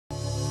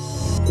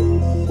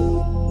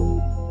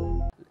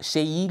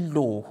Seyi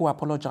Law, who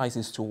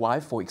apologizes to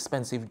wife for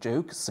expensive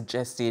jokes,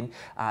 suggesting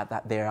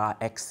that there are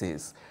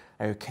exes.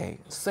 Okay,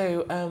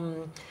 so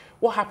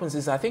what happens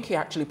is I think he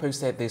actually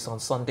posted this on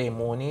Sunday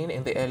morning,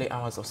 in the early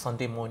hours of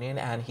Sunday morning,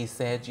 and he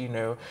said, you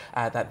know,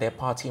 that they're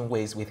parting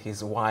ways with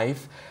his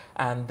wife.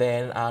 And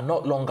then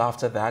not long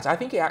after that, I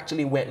think it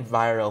actually went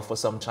viral for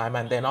some time.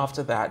 And then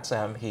after that,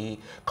 he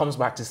comes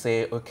back to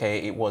say, okay,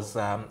 it was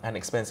an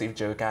expensive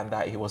joke and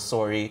that he was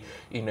sorry,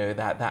 you know,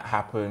 that that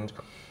happened.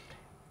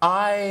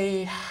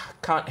 I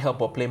can't help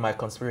but play my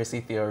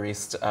conspiracy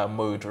theorist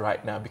mode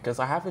right now, because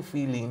I have a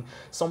feeling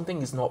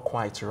something is not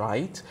quite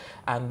right.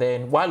 And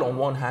then while on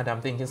one hand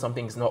I'm thinking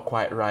something is not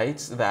quite right,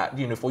 that,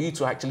 you know, for you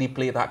to actually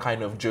play that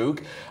kind of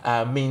joke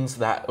means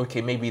that,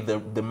 okay, maybe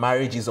the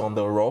marriage is on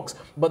the rocks.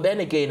 But then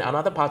again,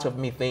 another part of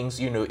me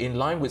thinks, you know, in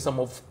line with some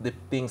of the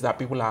things that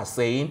people are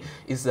saying,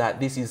 is that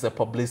this is a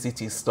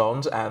publicity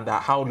stunt, and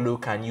that how low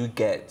can you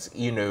get,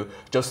 you know,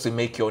 just to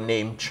make your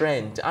name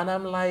trend. And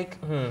I'm like,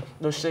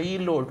 does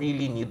Seyi Law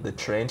really need the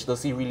trend?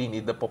 Does he really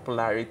need the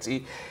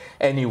popularity?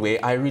 Anyway,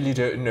 I really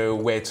don't know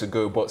where to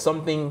go, but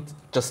something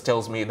just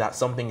tells me that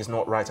something is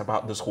not right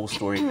about this whole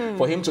story.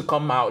 For him to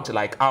come out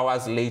like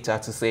hours later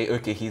to say,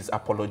 okay, he's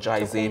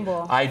apologizing,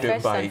 I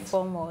don't buy it. First and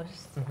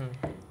foremost,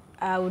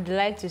 I would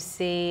like to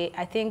say,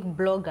 I think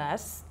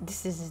bloggers,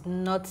 this is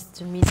not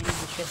to mean any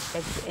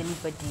disrespect to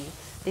anybody,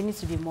 they need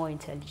to be more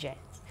intelligent.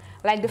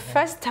 Like the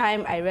first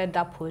time I read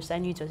that post, I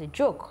knew it was a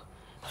joke.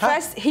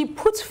 First, he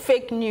put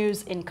fake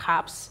news in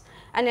caps.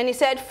 And then he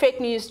said fake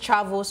news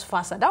travels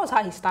faster. That was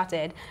how he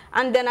started.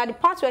 And then at the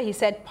part where he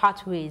said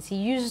pathways,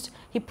 he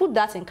put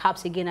that in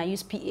caps again and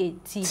used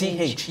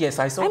P-A-T-H. Yes,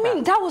 I saw that. I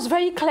mean, that was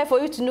very clear for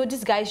you to know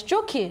this guy is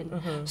joking.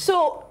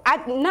 So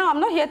now I'm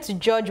not here to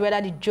judge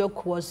whether the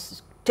joke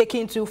was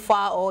taken too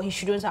far or he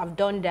shouldn't have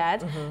done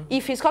that.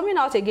 If he's coming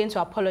out again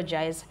to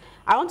apologize,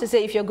 I want to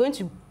say, if you're going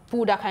to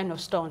pull that kind of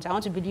stunt, I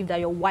want to believe that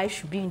your wife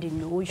should be in the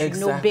know. You should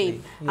know,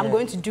 babe, I'm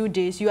going to do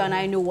this. You and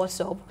I know what's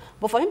up.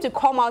 But for him to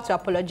come out to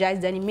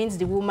apologize, then it means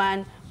the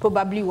woman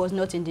probably was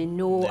not in the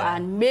know,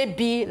 and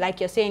maybe, like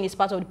you're saying, it's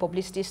part of the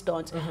publicity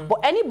stunt. But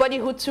anybody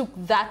who took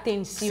that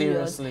thing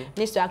seriously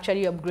needs to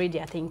actually upgrade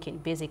their thinking.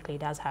 Basically,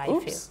 that's how I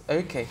feel.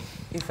 Okay.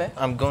 Ife?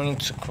 I'm going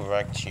to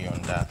correct you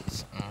on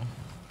that.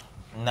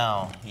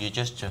 Now, you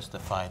just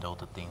justified all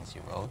the things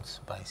you wrote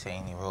by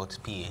saying you wrote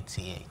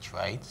P-A-T-H,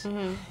 right?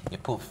 You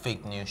put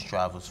fake news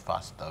travels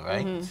faster,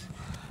 right?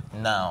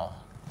 Now,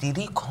 did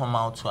he come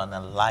out to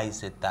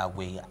analyze it that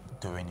way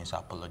during his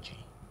apology?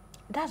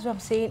 That's what I'm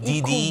saying.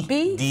 It could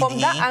be, from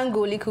that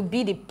angle, it could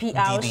be the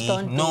PR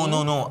stunt.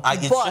 No.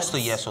 It's just a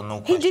yes or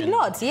no question. He did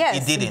not,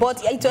 yes. He didn't.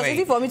 But it was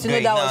easy for me to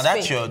know that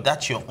was fake.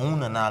 That's your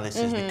own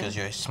analysis because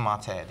you're a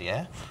smart head,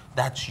 yeah?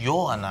 That's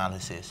your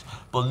analysis.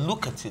 But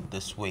look at it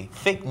this way.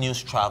 Fake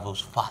news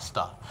travels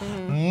faster.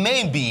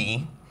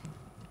 Maybe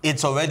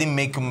it's already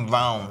making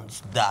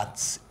rounds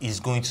that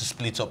he's going to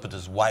split up with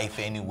his wife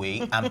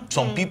anyway. And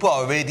some people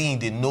are already in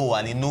the know,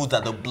 and he knows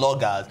that the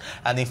bloggers,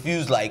 and he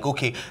feels like,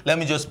 okay, let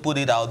me just put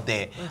it out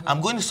there.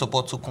 I'm going to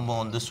support Tokumbo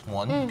on this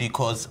one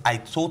because I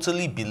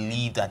totally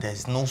believe that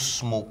there's no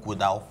smoke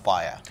without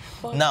fire.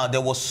 Now, there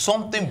was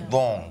something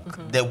wrong.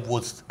 There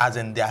was, as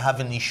in they're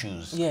having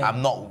issues.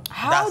 I'm not.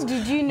 How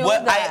did you know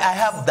that? I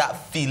have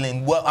that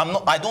feeling. Well,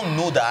 I don't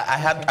know that.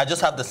 I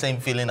just have the same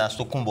feeling as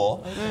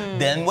Tokumbo.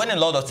 Then when a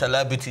lot of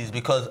celebrities,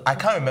 because I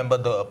can't remember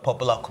the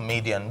popular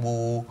comedian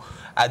who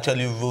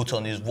actually wrote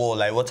on his wall,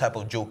 like, what type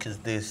of joke is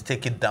this?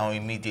 Take it down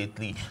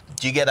immediately.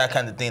 Do you get that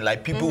kind of thing?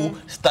 Like, people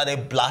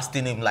started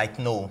blasting him like,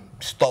 no,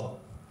 stop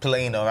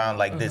playing around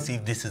like this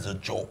if this is a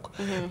joke.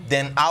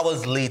 Then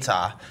hours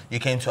later, you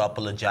came to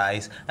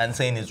apologize and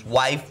saying his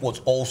wife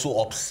was also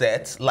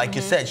upset. Like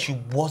you said, she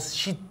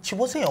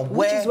wasn't aware.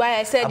 Which is why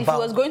I said if he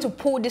was going to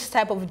pull this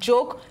type of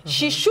joke,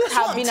 she should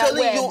have been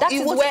aware. That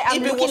is where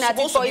I'm looking at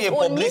it for his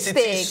own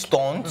mistake.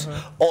 Stunt,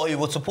 or it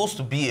was supposed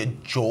to be a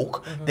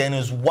joke, then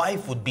his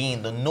wife would be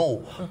in the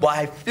know. But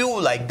I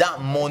feel like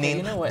that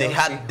morning they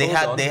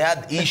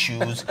had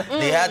issues.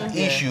 They had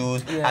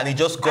issues, and he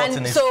just got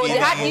in his feelings. So they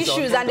had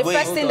issues, and the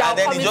first thing that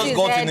will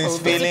come into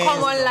his head is to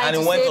come online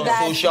to say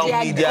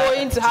that they are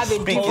going to have a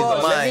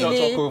divorce. Let's not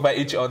talk over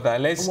each other.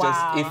 Let's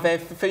just,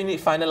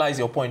 if finalize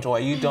your point, or are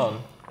you done?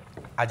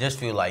 I just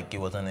feel like it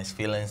was in his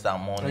feelings that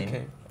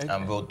morning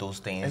and wrote those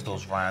things,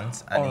 those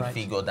rants, and he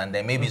figured, and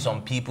then maybe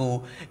some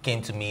people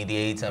came to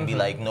mediate and be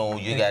like, no,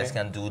 you guys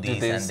can do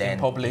this, and then in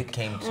public. It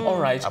came to all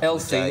right,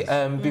 Elsie,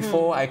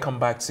 before I come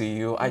back to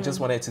you, I just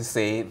wanted to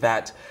say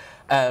that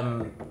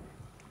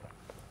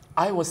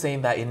I was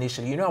saying that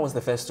initially, you know, I was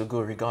the first to go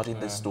regarding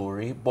this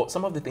story, but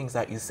some of the things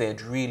that you said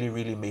really,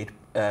 really made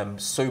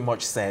so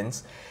much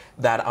sense.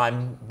 that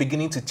I'm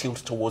beginning to tilt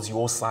towards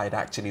your side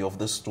actually of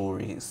the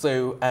story.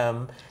 So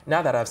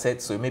now that I've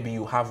said so, maybe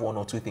you have one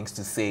or two things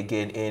to say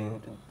again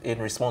in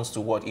response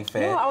to what Ife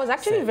No, I was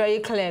actually said. very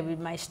clear with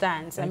my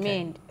stance. Okay. I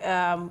mean,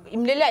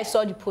 immediately I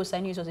saw the post, I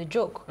knew it was a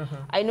joke.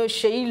 I know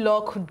Seyi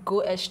Law could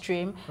go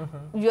extreme.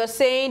 You're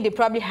saying they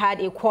probably had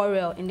a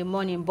quarrel in the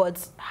morning,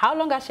 but how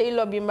long has Seyi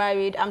Law been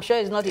married? I'm sure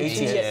it's not 2 years.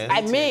 years.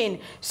 I mean,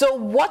 so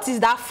what is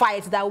that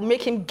fight that will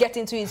make him get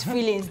into his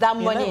feelings that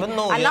morning never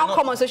know, and now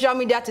come on social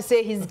media to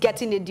say he's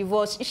getting a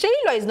divorce? Seyi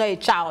Law is not a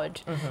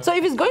child. So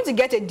if he's going to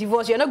get a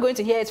divorce, you're not going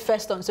to hear it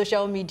first on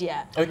social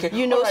media. Okay.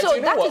 You know, Right, so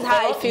you know that what? is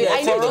how I feel. Yeah,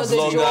 I know it was a as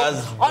long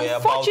as joke. we're about to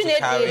Unfortunately,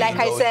 carry, like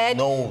I said,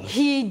 knows.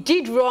 he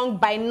did wrong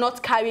by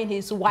not carrying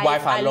his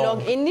wife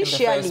along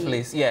initially. in the first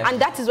place. Yeah. And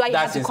that is why he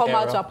That's had to his come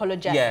out error. to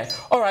apologize. Yeah.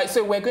 All right.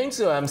 So we're going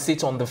to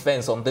sit on the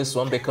fence on this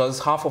one because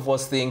half of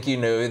us think, you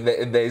know,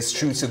 there's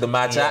truth to the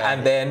matter, Yeah.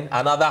 and then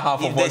another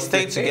half If of they us stay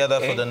think, together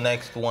for the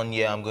next 1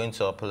 year, I'm going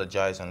to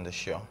apologize on the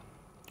show.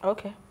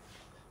 Okay.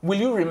 Will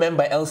you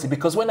remember Elsie?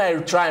 Because when I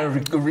try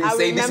and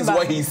say this is remember.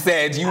 what he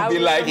said, you'll I be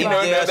like, you know,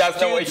 remember. no, They're that's not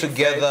still what he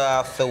together said.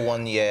 after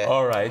 1 year.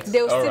 All right.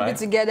 They'll all still right. be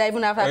together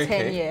even after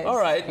 10 years. All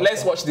right.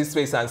 Let's watch this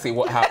space and see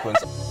what happens.